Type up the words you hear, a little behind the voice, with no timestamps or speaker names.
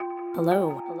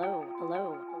Hello, hello,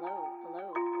 hello, hello,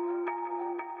 hello,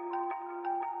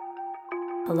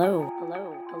 hello,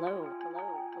 hello, hello, hello,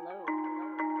 hello.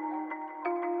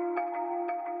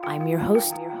 I'm your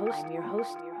host, your host, your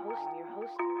host, your host, your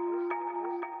host,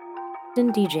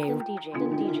 and DJ, DJ,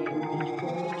 DJ.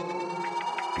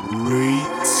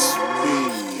 Great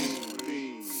speed.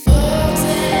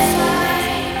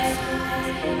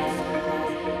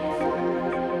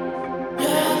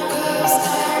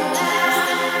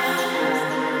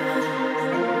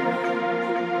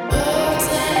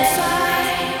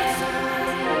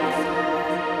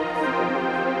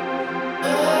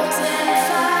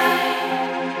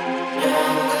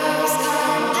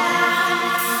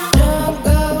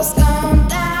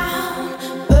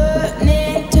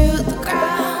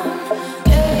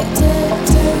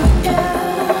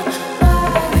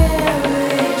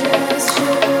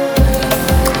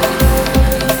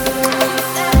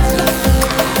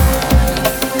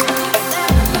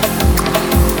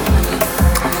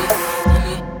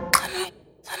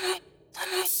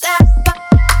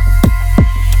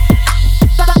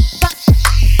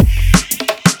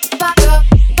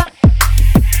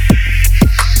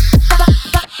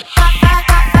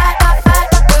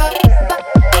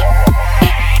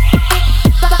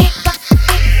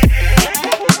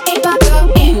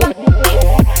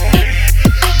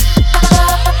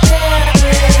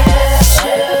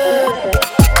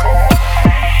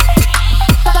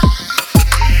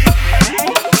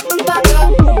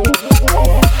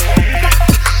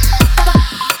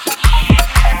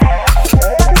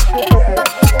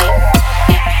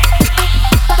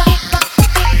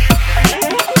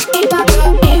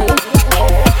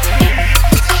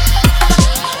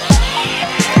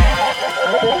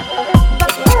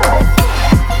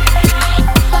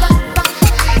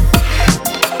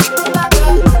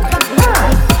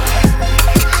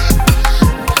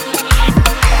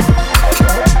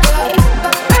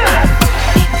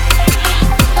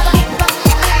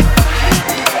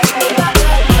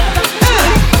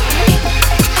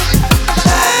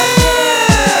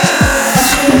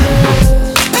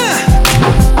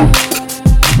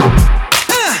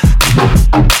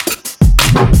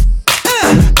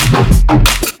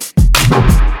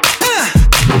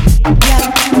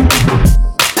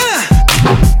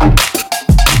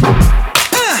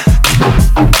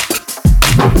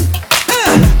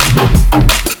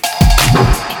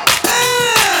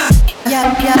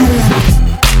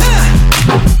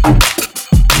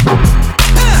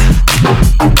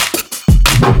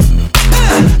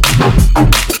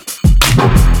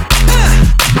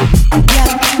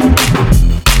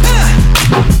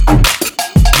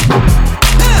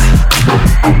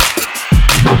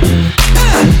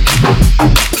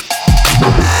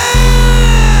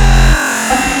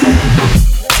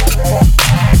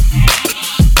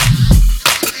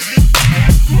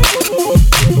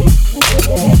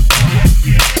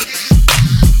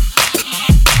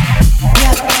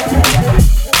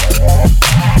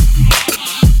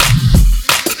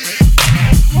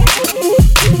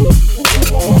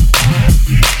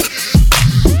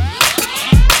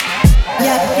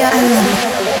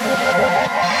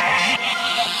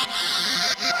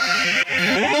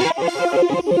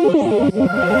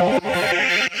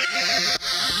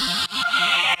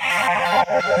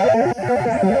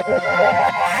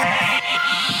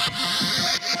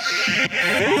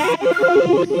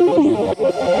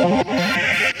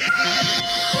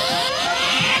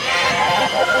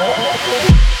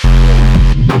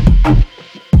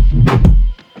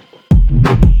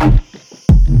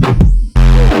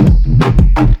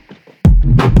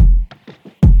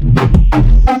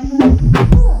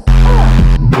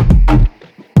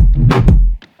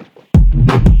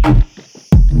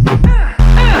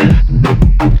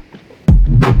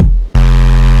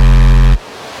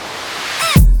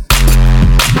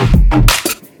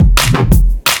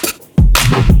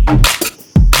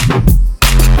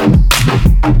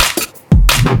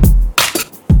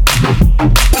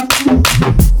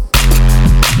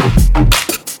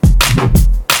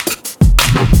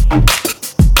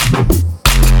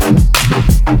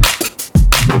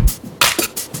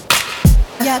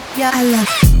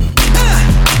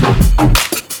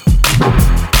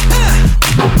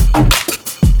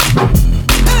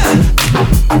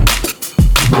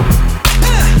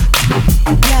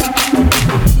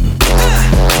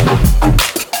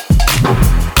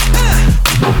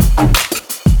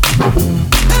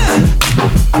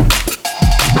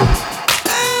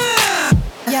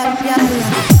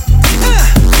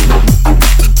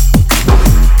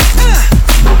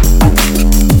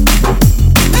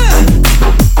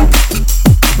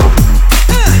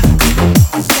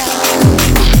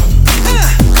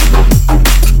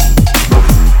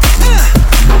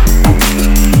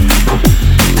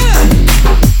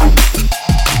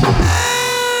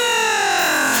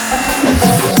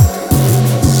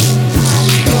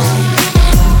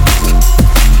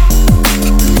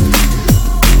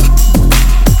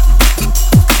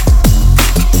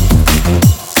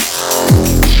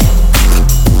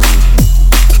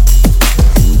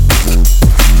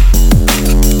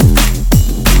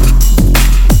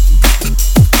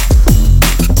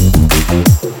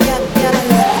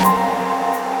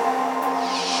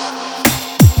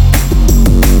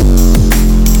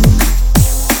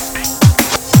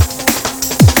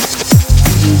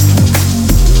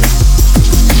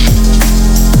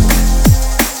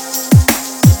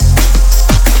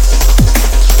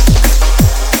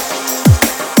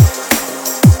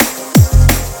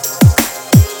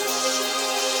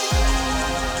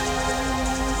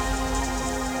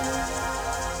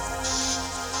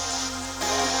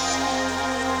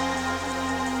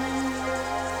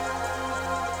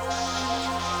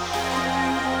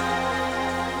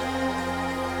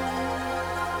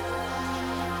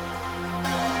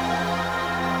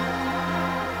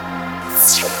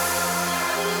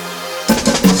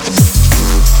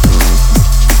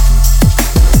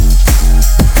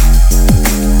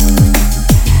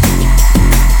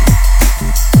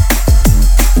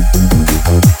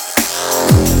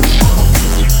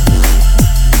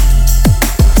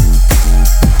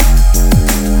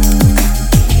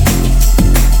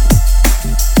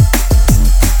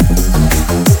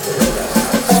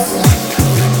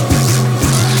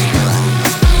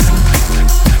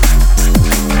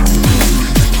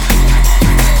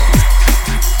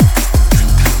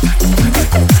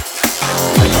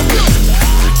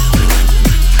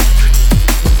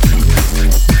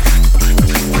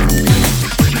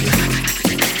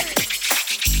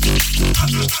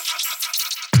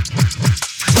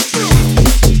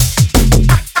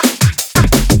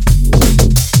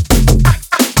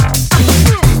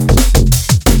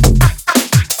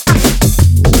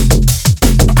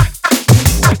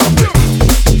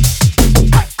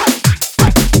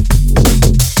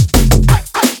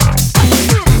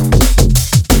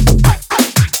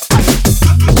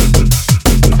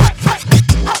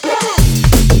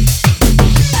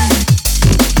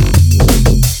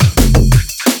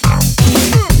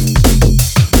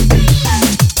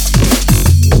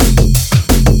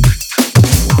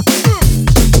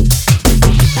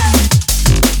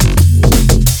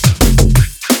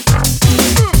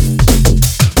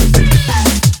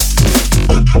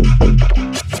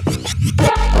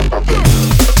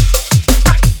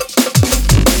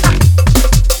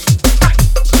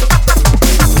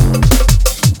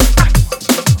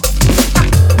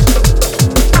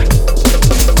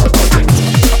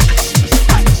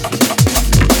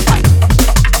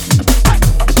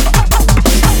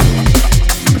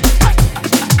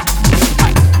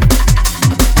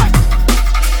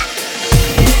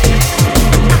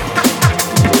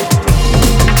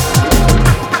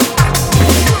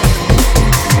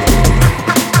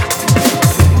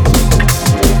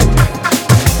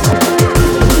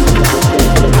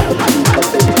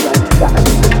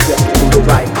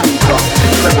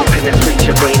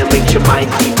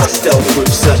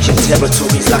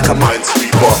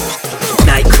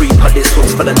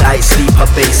 sleeper.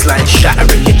 Bassline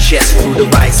shattering your chest through the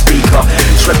right speaker.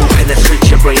 Treble penetrates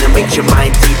your brain and makes your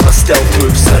mind deeper. Stealth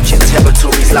move, searching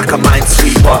territories like a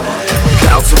minesweeper.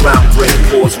 Clouds around, brain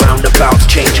pause, roundabouts,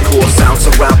 change course. Sounds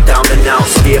around, down and out,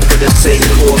 steer for the same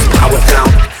course. Power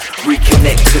down,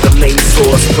 reconnect to the main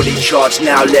source. Fully charged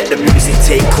now, let the music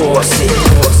take course. Take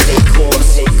course, take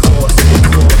course, take course, take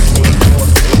course, take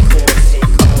course, take course, take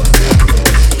course.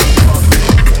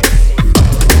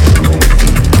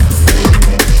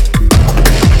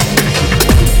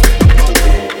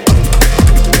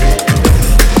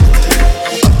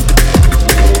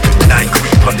 Night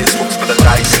creep on this one's for the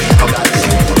light sleeper.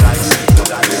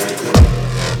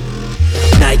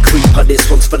 Night creeper, this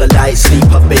one's for the light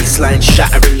sleeper. Bassline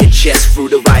shattering your chest through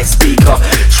the right speaker.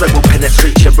 Treble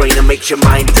penetrates your brain and makes your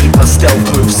mind deeper. Stealth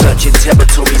move, searching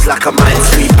territories like a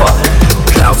minesweeper.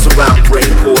 Clouds around, brain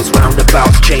pause,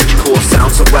 roundabouts, change course.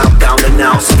 Sounds around, down and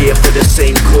out, here for the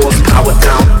same cause. Power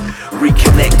down,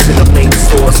 reconnect to the main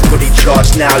source. Fully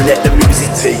charged now, let the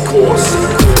music take course.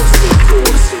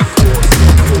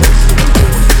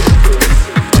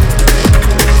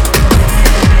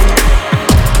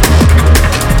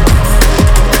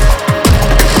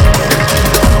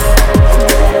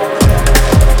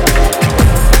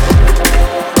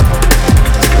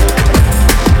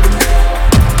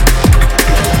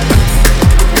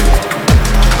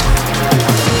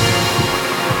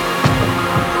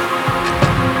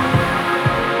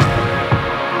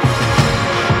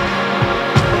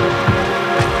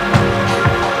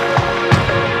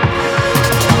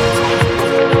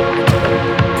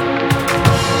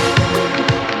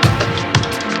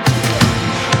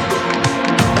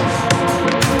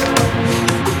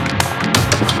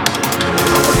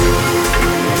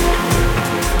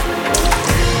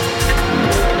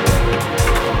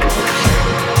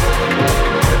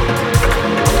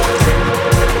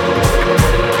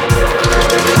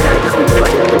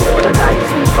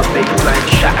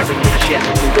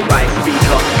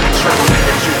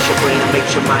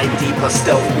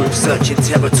 Stealth move, searching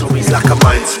territories like a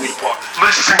minesweeper.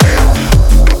 Listen.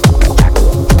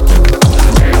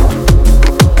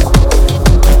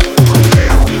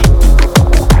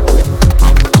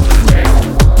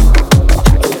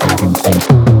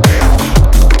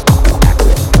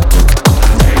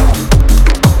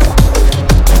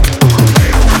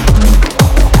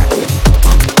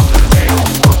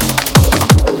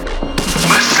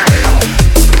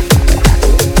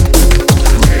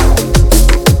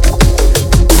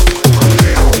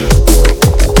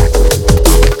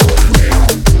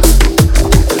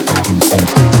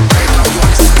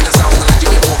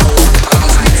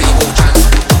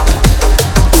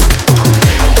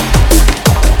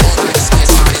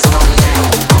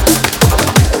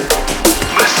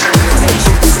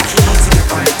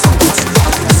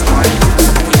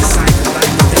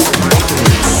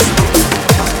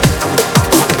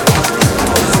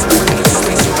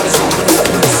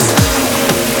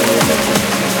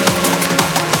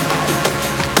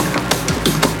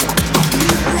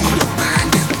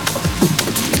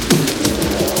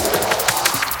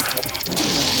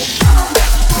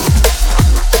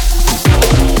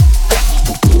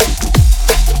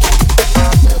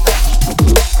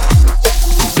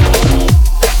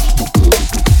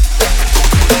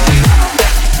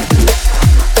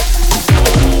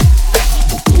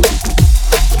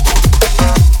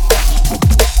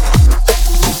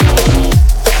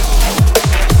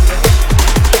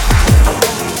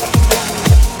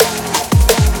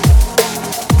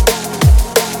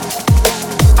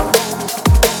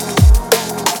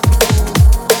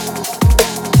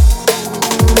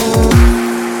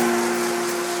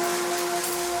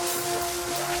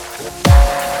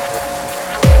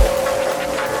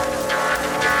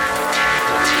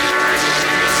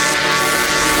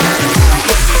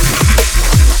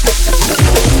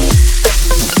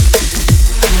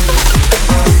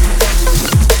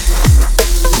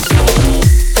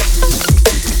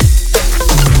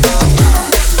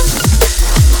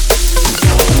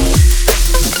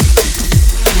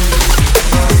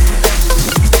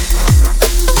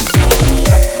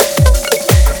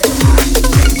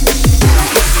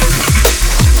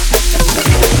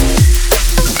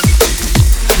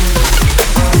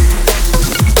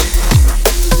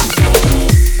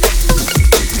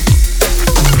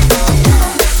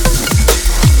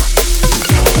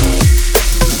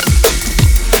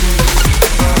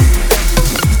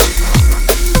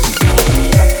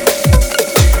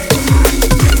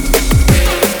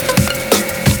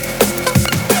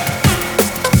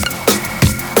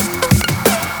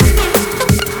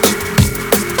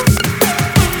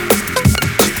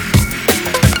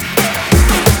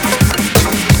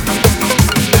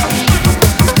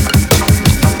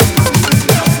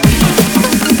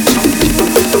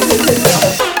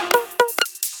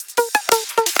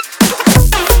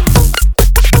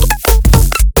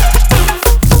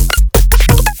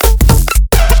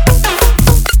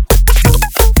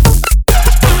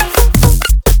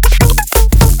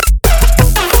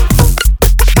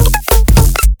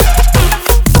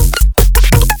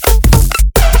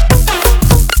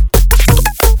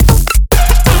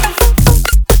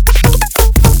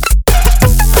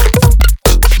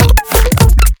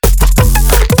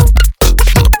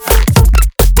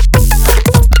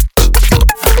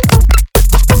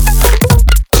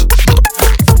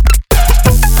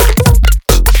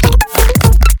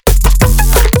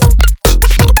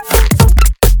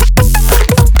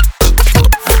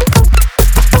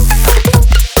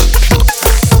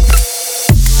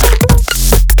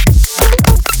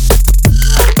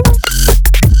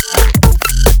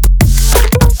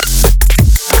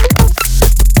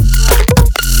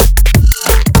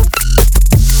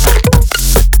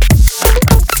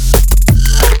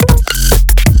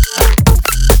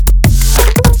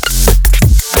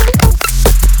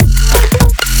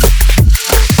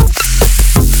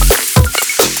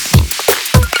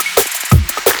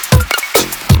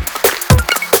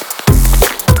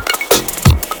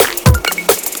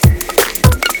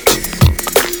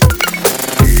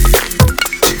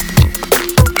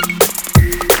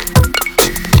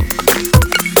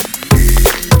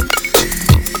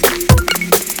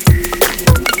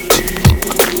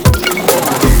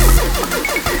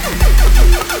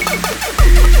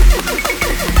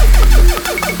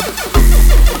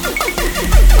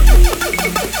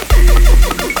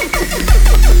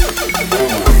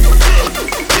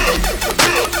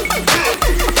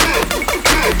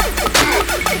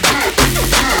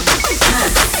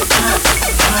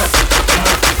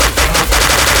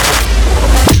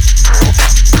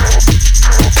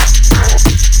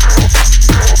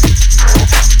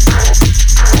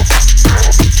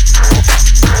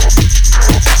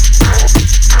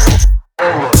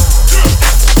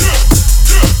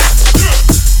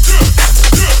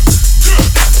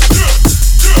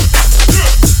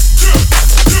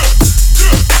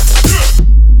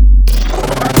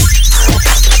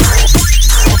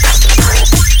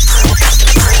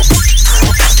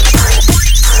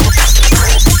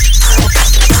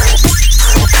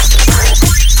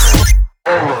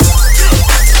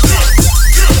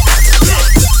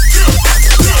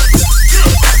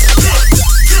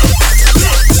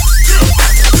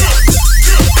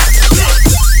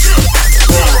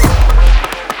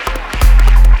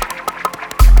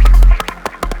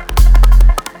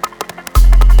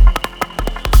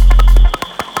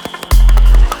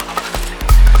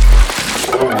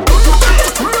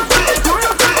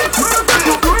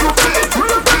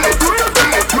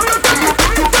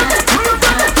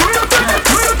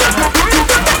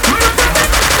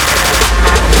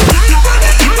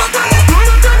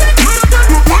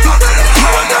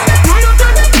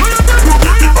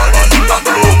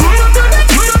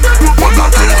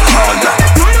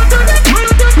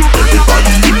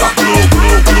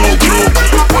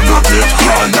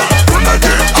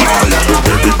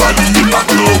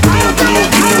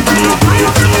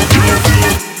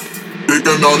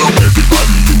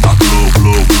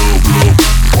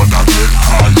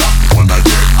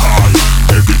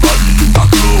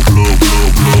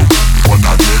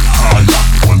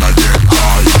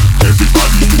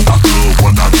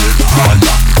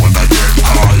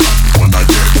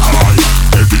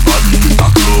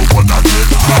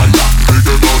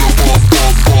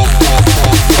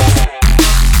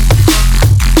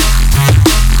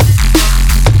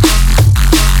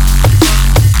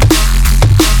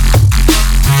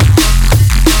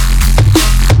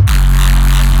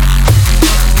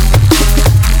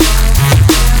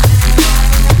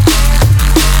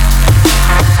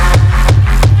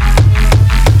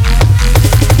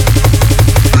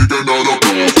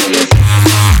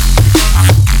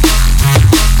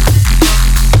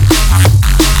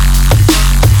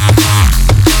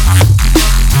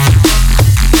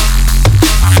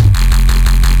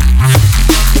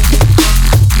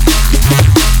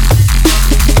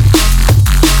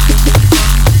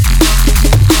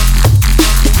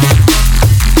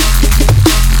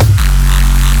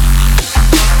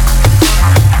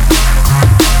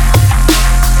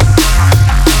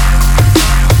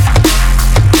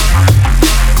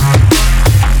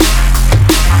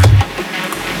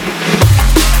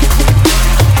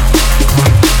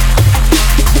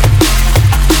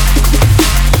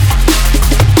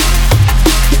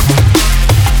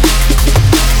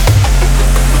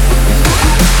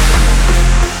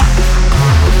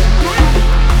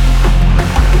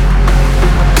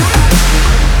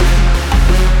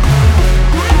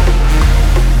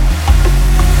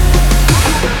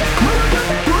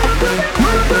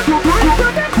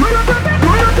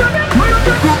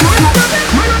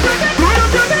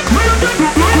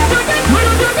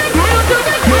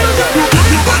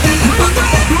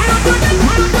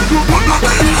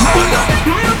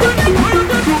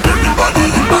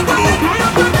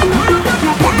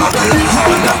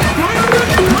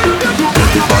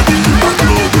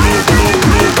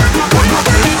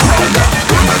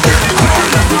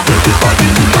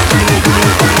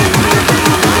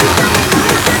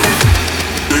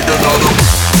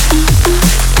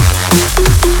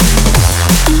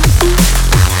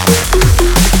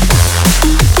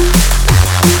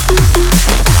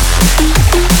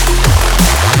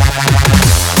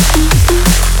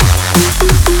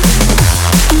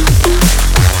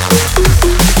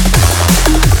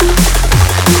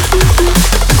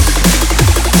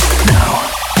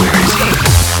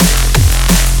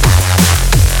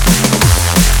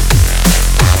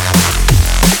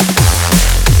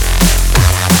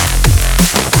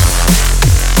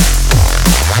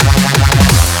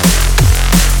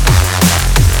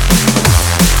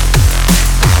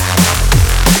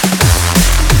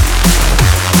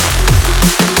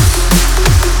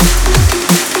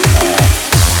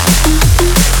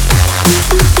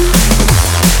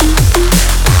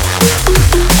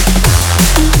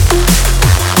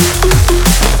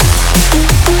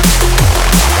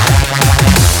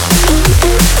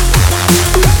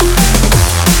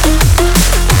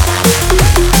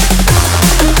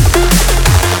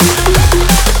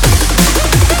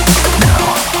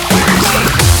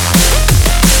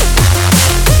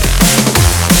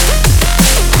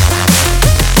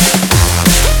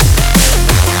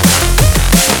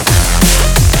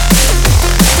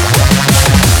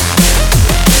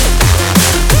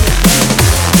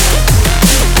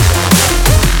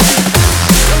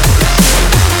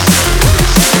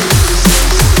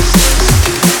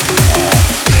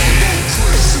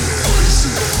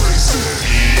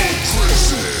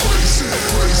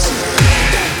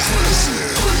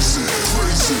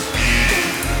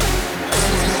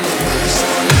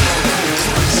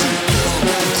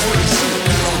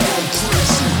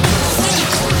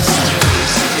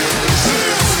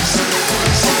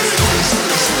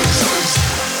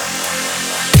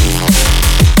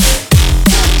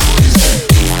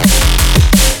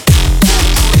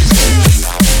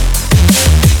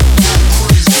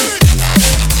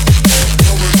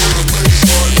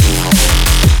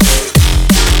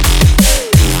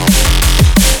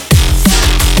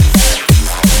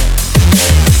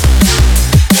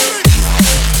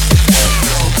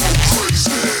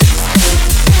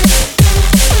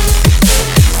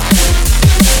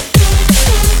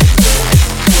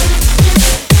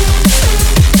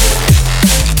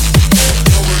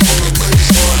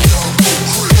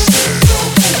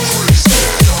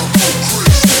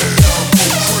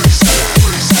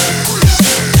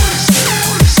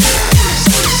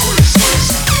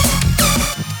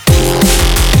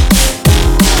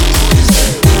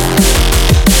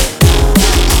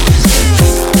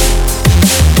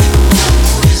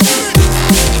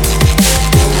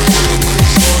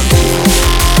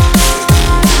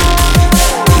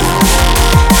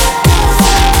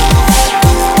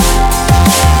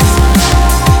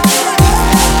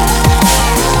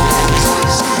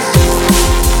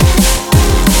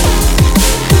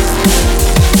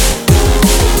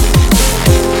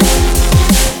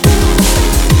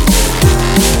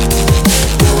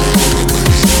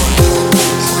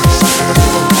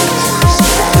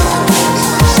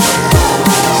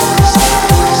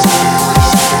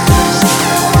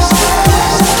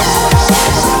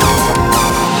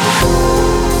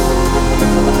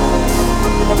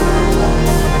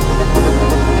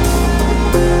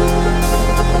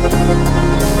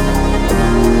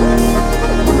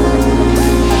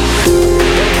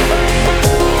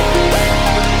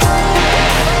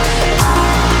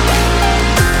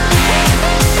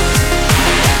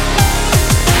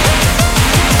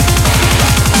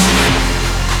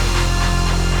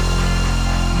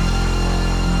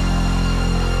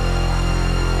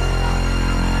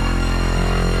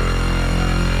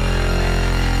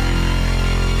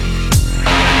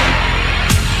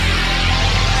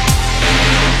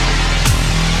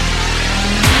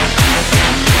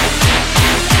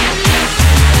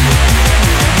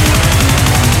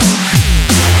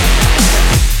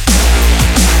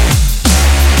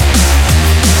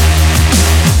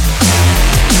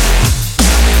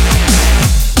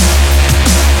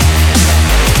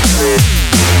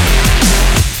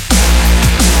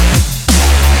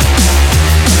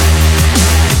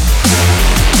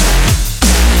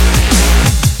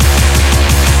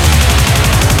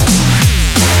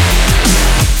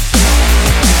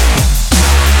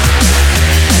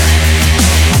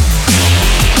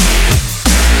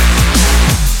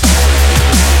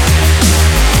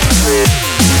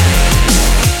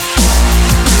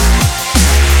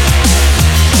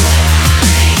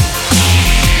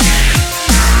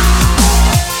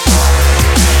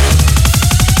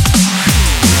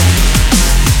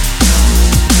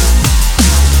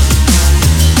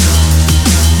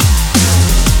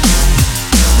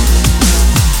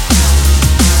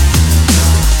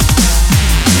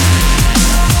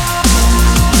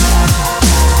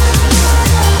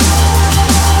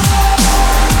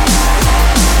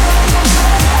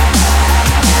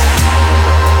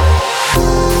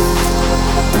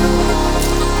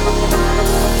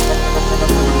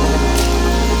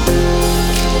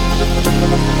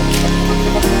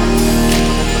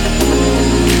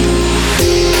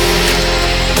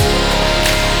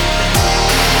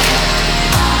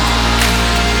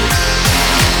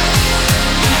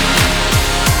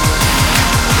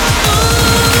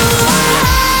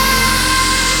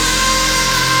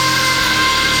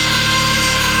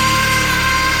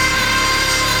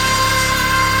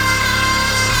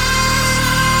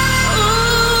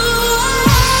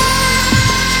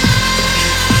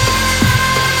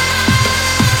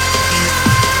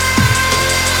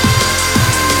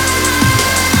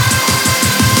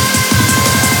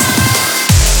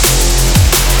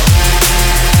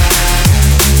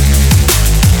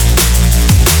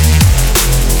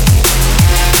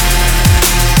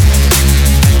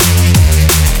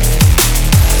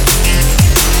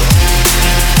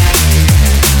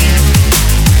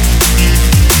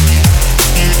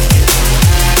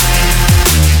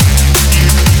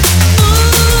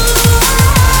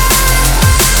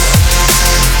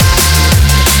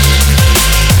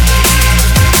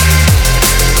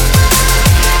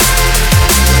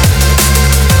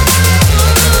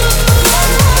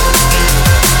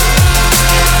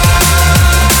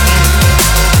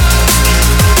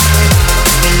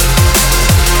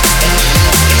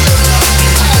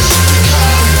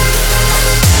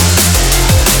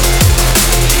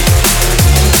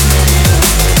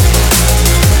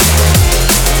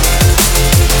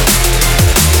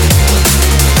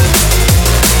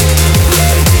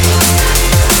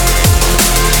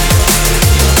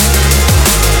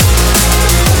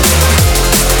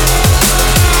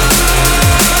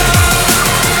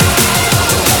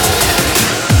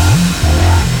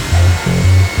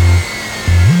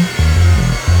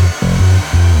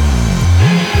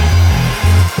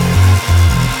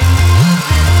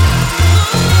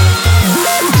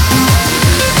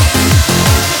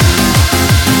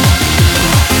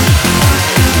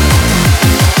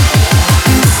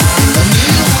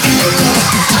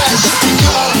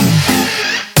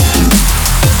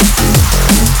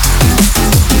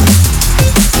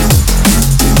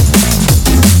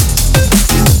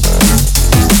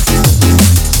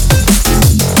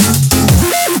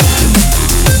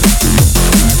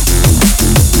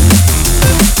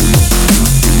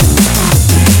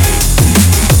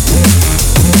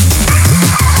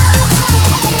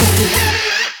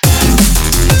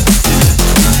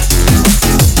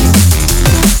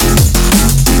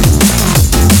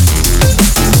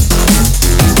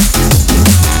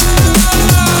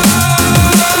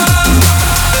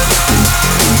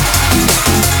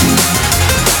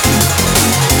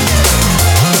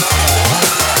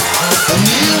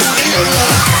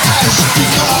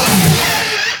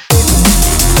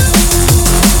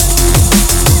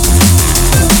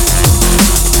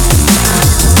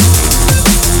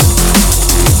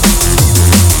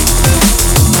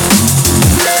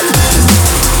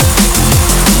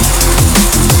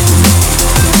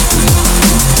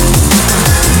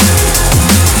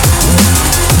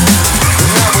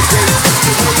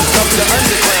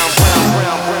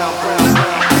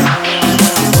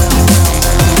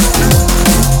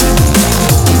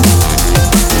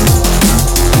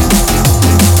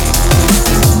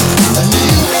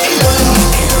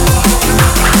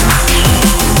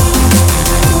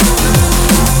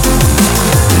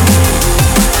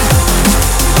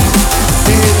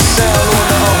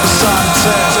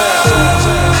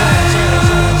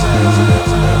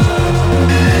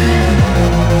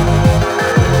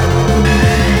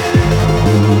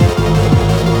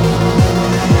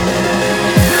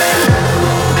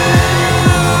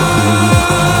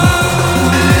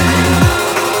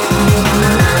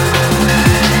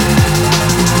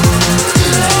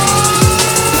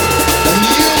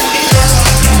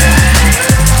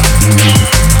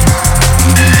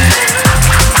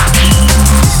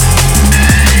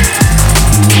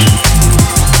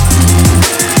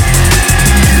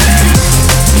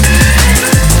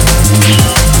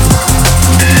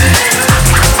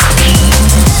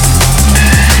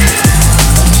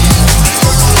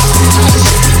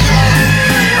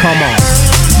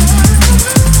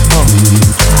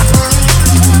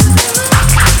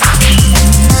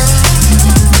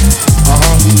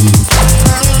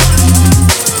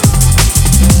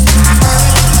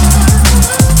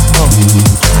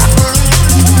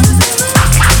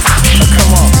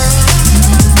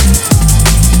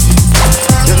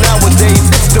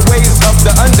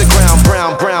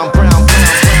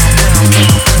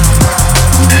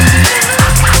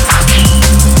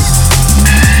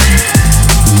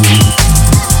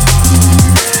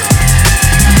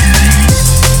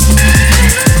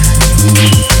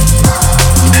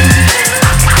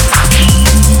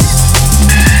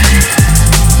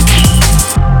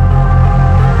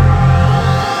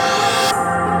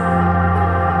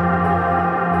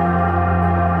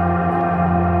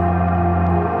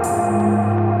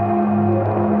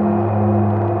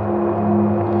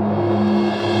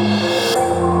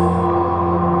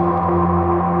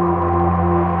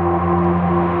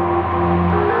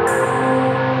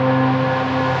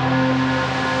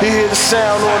 You hear the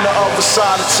sound on the other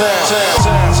side of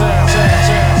town.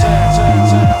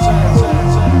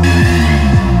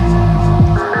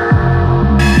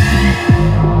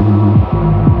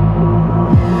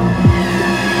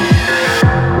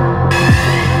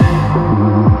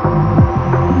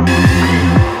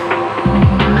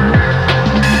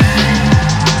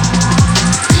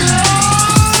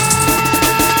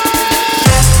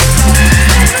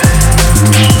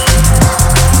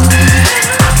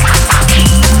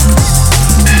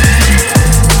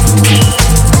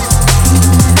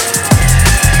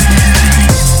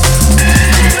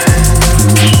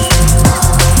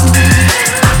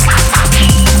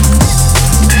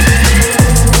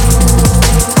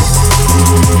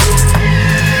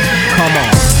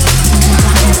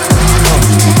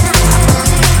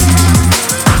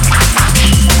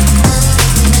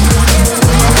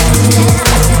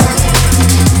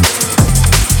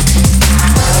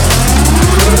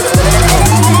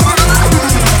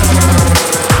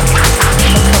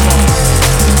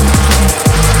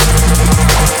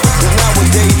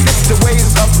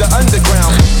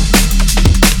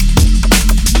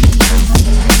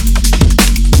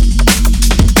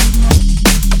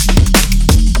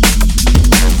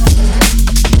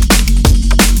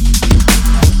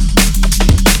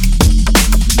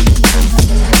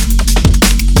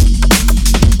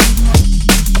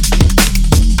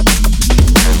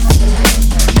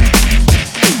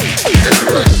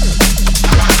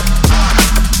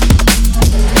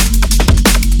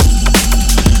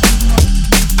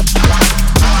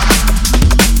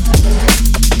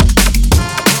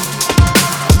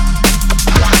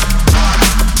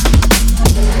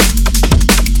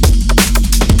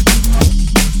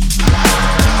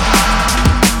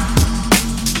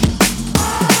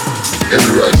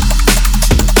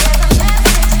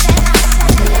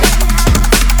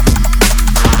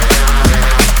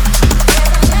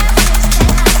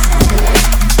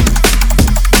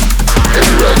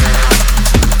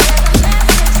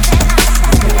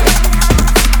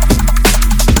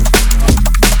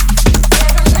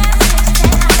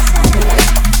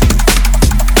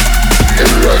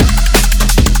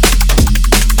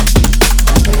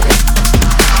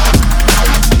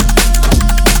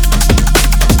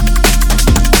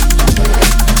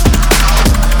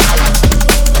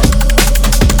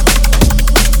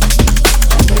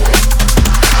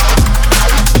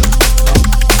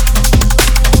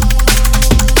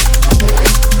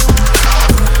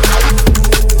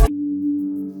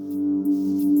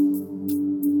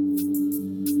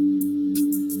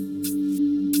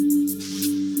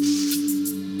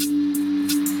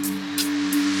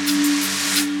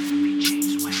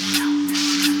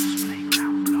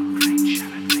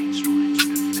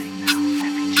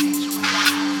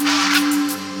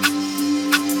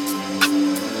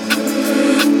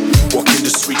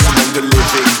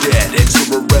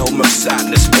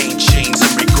 sadness, pain, chains,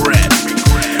 and regret.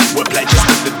 We're pledges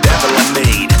with the devil I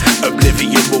made.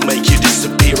 Oblivion will make you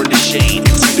disappear in the shade,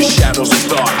 into the shadows of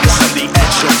darkness on the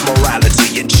edge of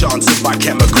morality, enchanted by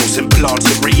chemicals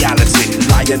implanted reality.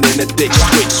 Lying in a ditch,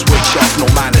 switch off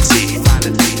normality.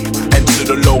 Enter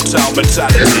the low-town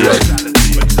mentality.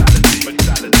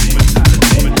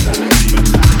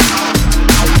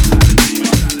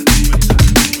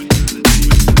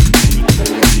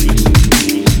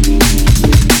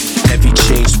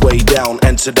 Way down,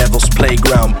 enter devil's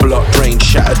playground. Blood drain,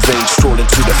 shattered veins, stroll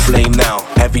into the flame now.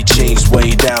 Heavy chains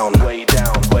way down. Way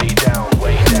down, way down,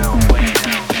 way down, way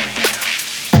down.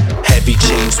 Heavy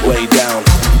chains way down.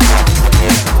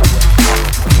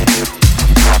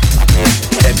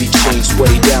 Heavy chains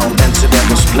way down, enter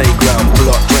devil's playground.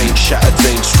 Blood drain, shattered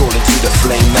veins, stroll into the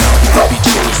flame now. Heavy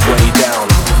chains way down.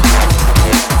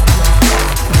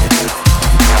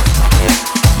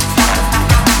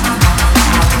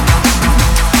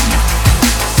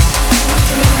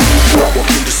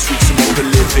 Walking the streets among the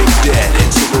living dead,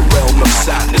 into a realm of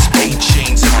sadness, pain,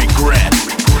 chains, and regret.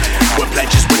 We're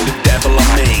pledges with the devil I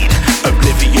made.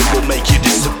 Oblivion will make you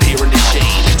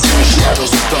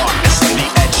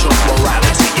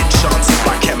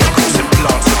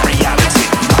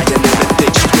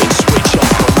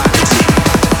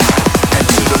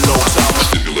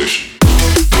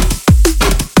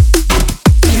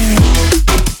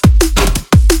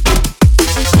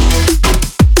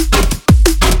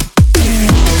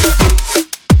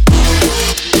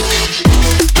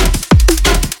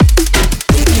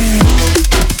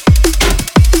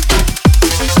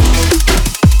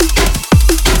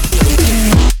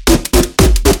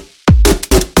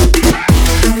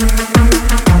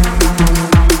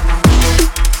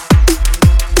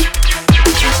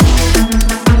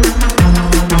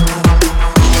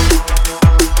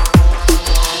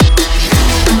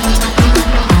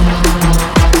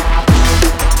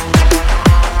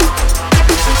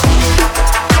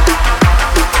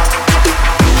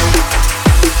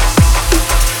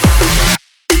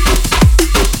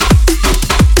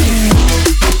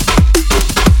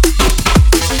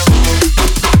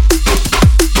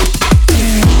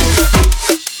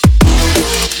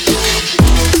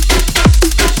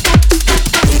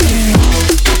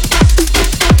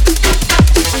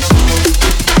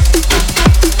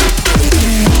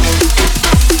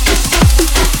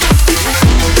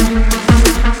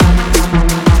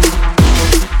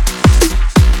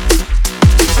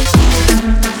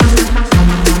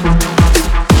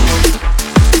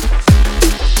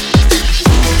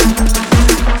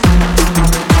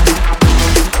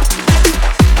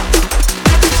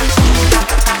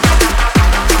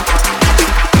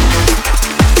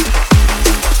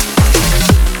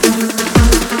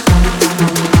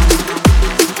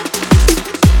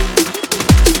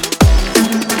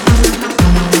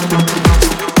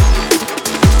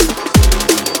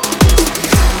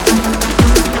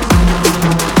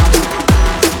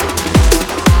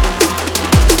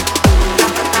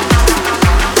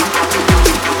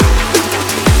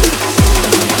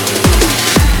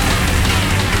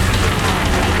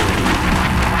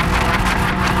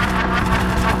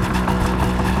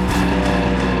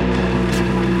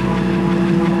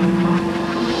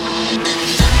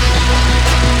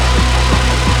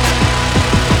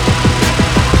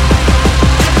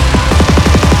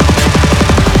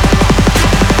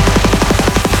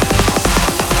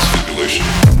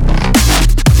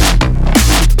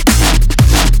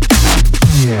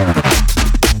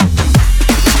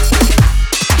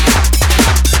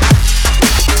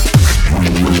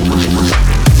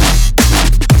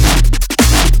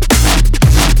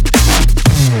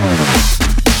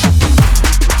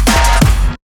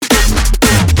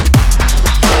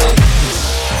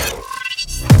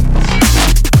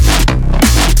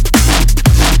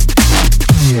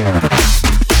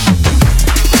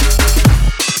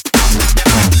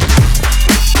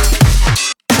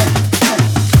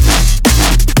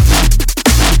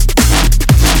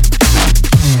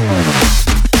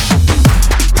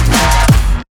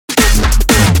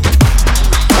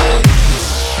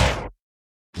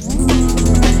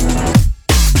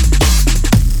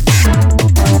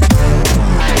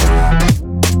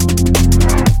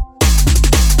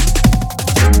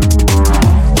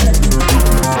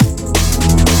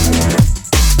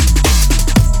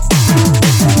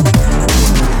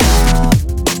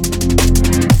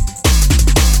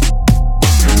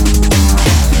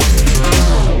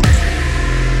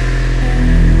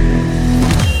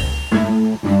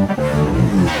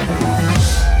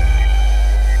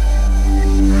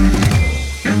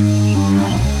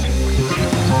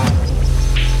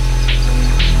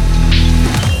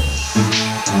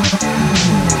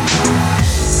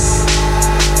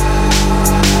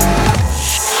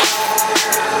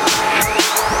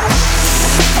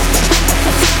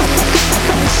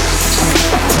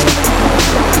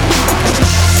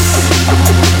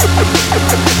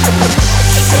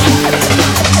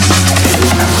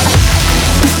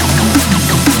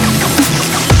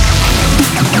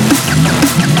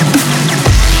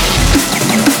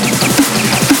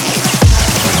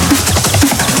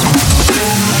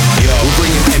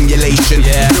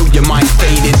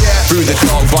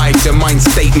vibes, your mind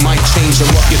state might change, and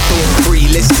what you thought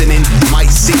pre-listening might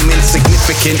seem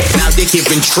insignificant. Now they're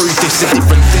giving truth, it's a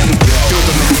different thing. Feel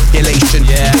the manipulation,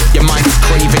 your mind is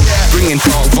craving, bringing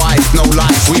dark vibes, no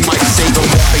lies, we might save them.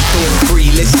 What they thought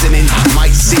pre-listening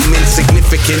might seem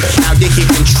insignificant. Now they're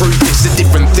giving truth, it's a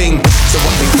different thing. So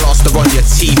what they plaster on your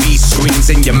TV screens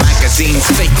and your magazines,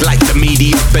 fake like the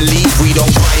media believe we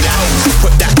don't buy that. So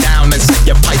put that down and set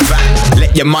your pipe back.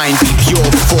 Let your mind be pure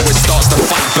before it starts to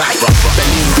fight back.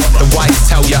 Believe what the wise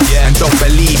tell ya, and don't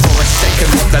believe for a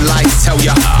second what the lies tell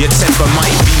ya. Your temper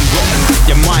might be rotten, but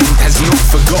your mind has not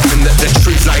forgotten that the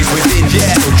truth lies within.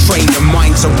 So train your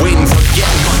mind to win.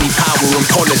 Forget money, power and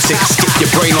politics. Get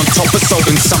your brain on top of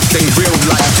solving something real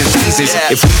like diseases.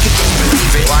 If we could just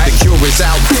believe it, the cure is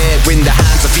out there in the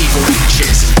hands of evil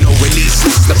leeches. No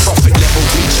releases, the profit level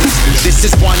reaches. This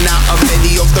is one out of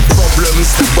many of the problems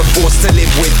that we're forced to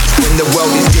live with when the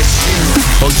world is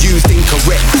disused or used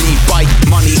incorrectly by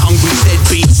money-hungry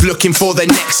deadbeats looking for the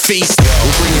next feast.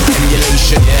 We'll bring in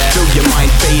emulation, feel your mind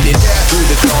faded. Through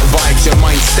the dark vibes, your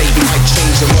mind state might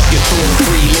change, and what you thought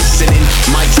pre-listening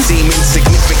might seem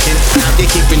insignificant. Now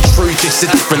they're giving truth, it's a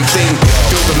different thing.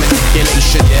 Feel the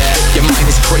manipulation, your mind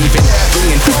is craving,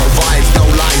 bringing dark vibes, no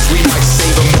lies, we might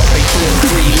save them. What they thought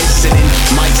pre-listening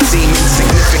might seem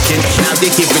insignificant. Now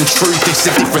they're giving truth, it's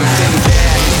a different thing.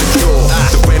 The cure,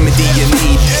 the remedy you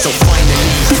need. So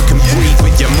finally you can breathe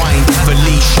with your mind off a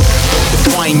leash. Don't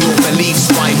define your beliefs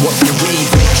by what you read.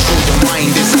 Make sure your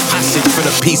mind is a passage for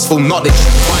the peaceful knowledge.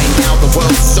 Find out the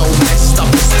world's so messed up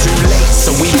it's too late,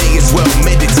 so we may as well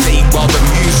meditate while the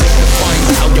music defines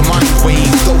how your mind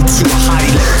waves. Go to a high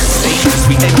level state as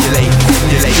we emulate.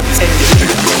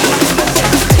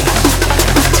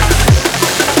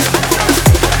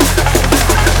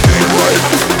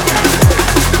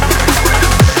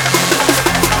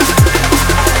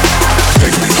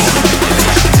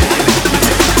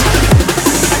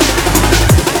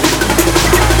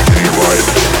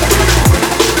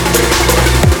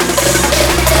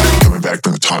 Coming back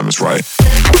when the time is right.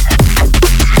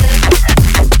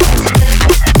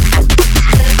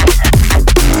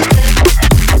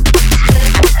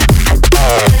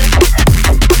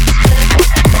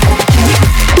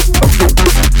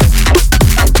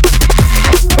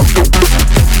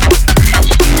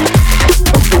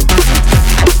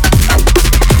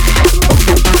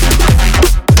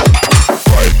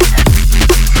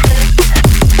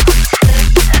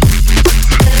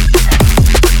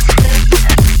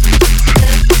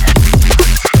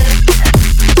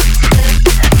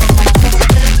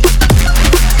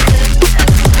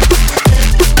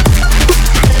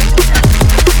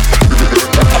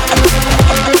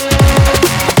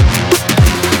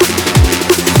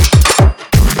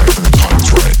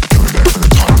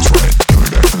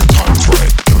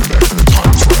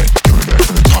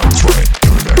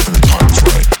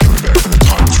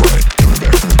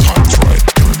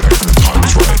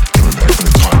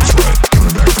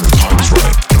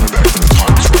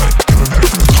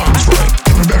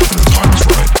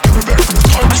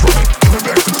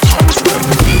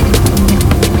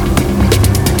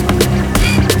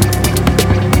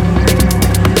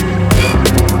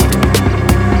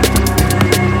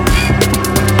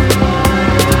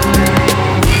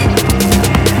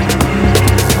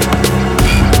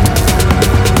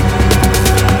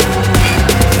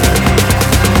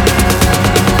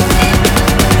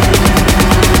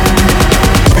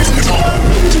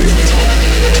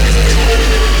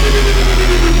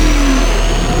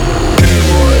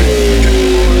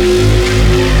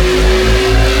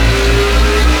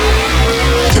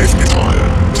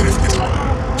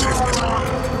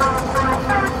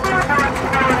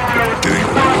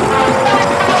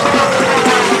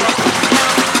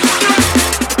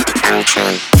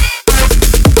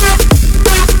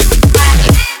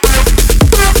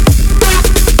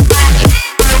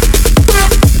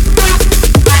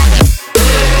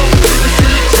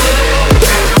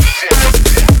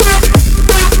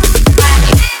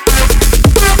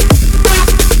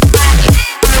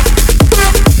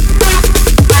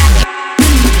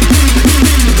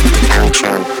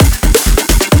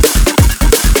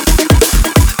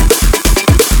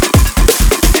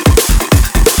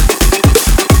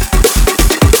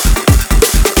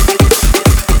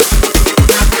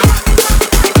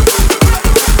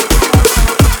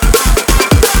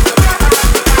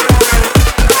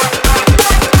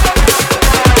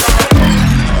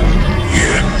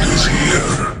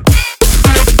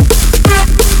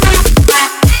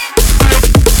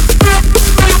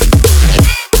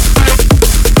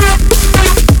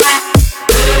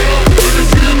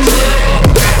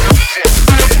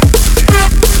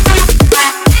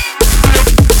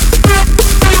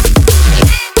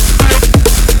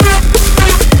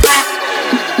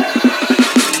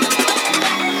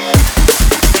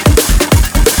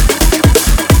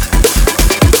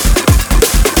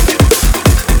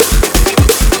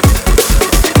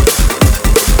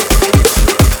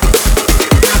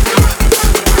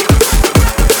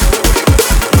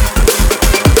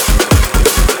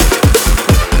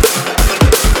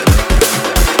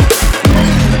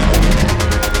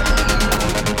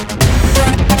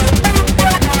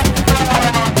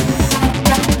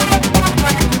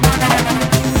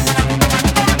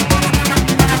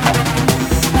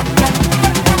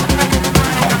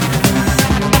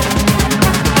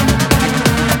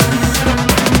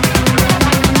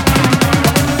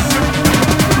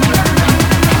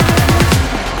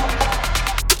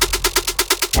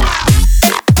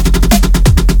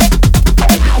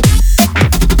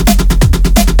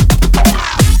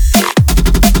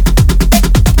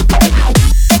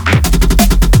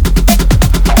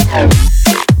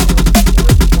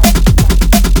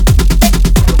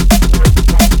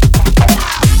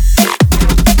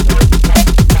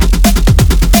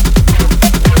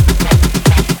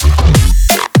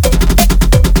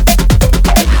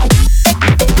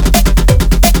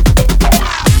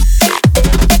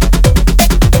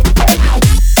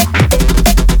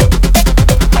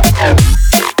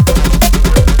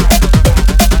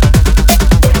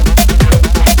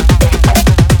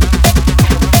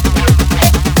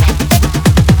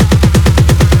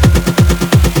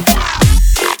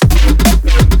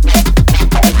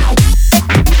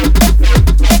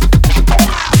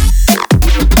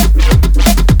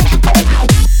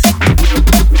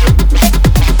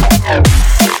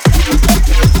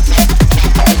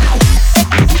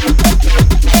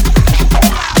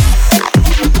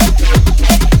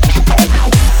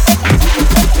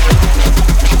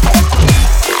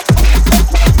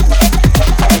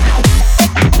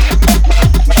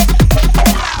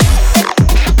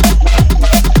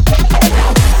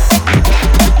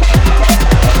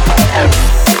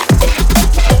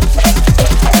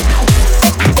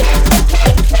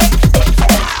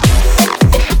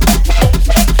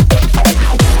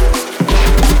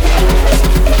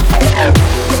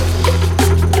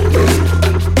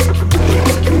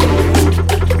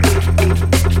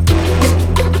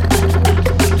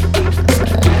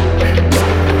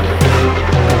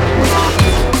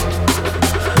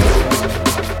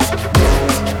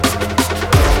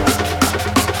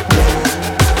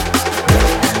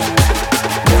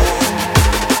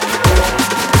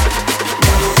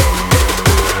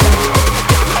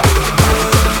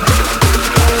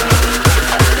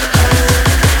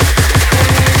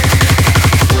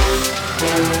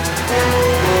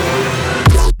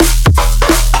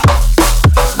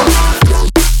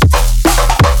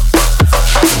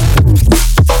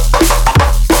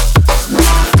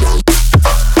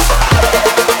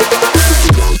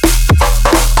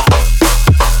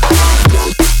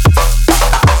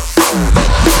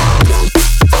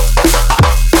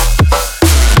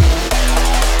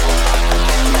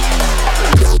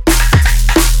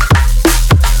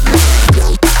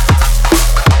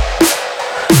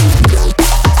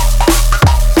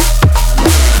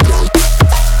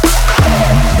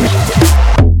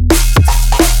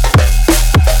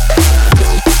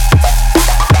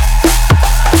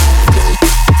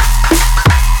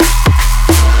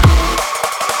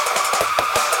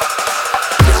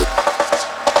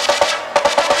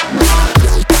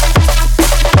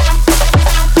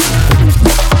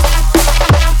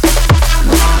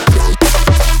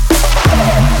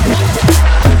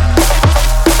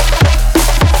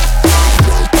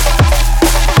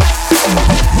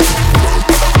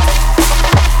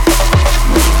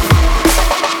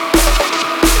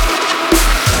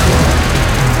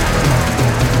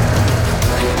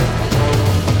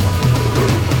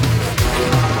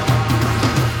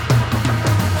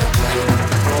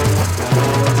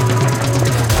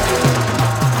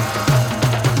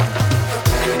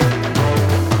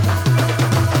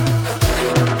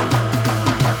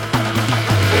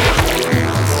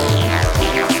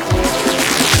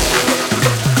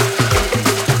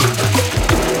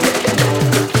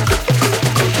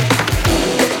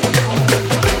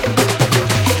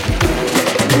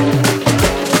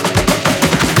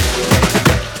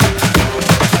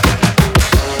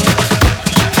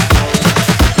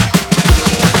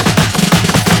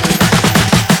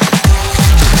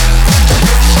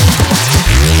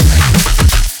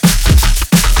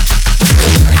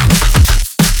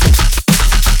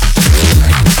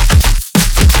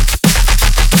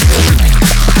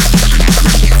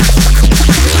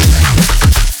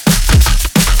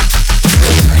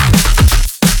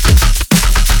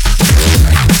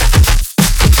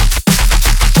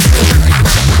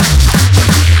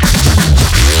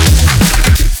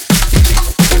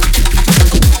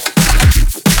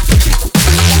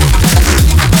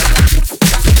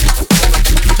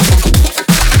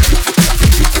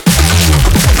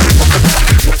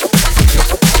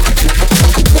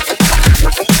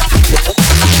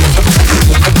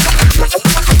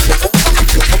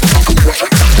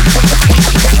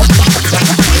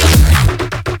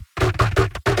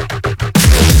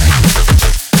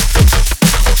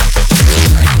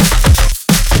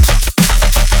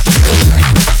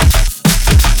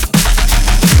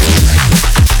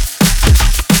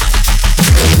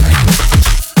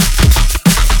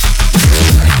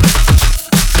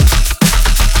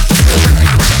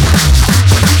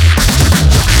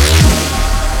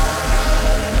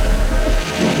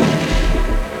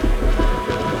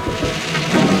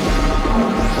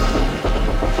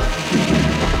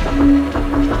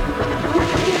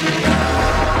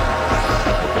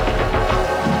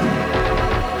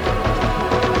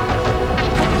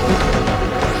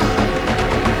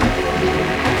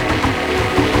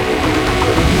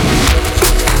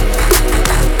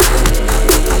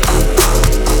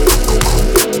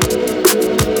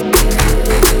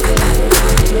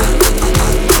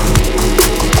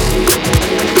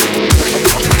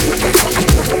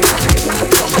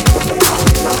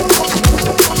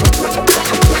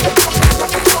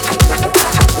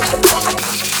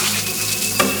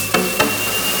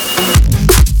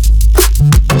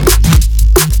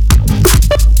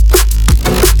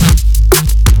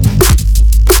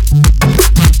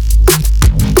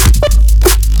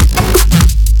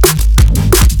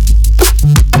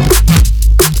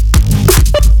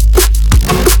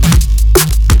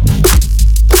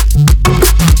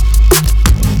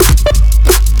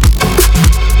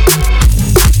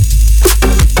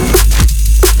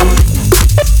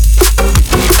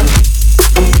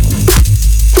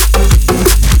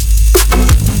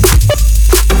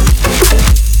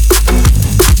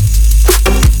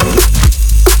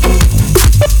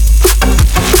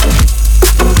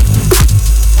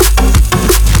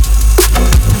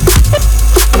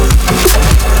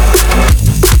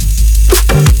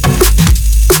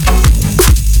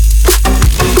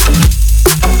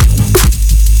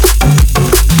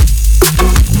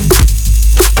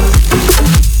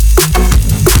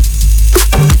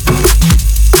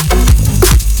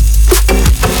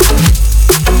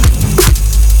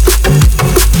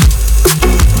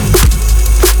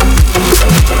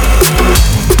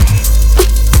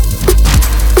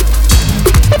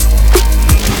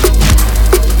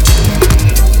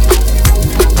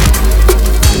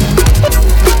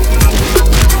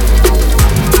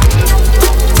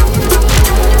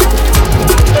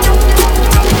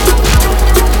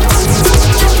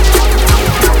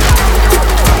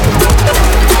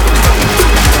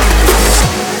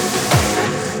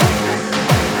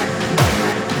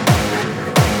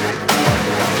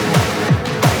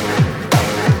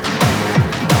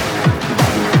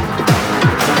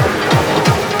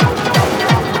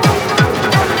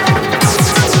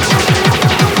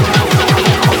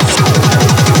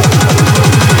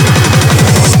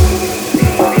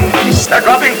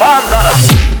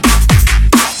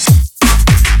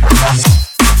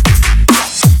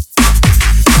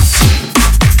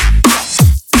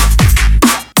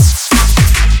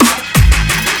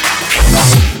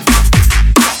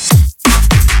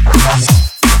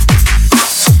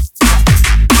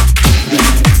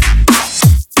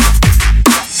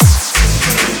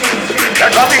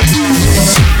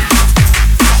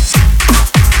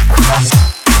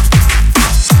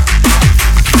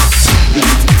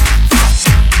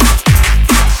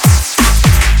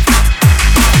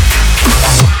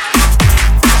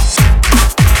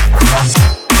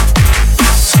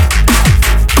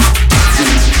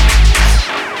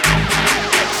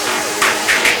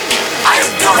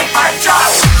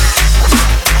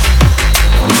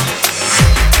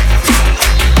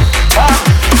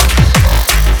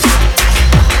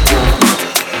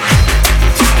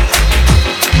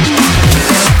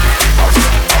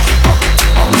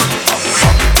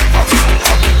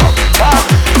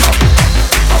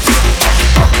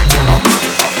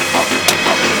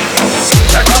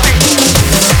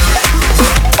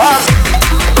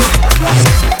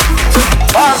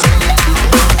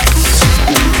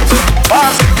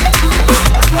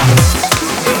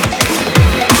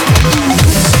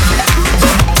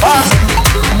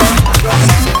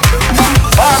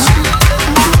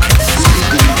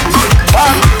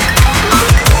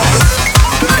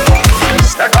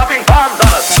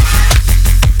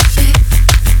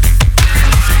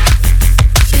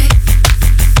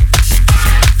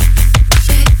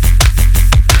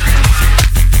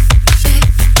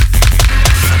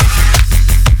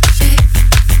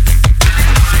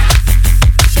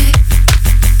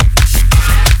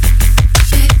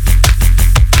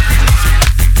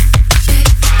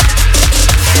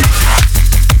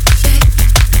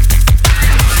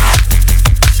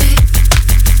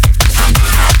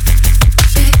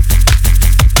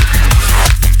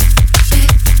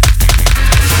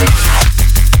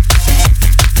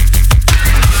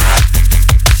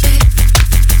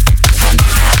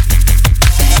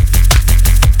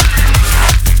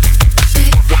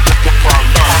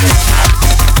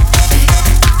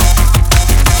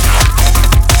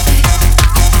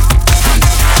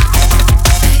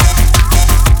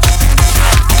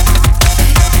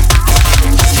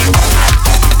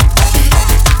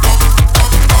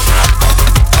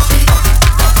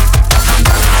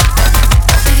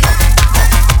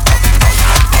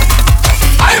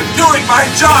 doing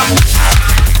my job.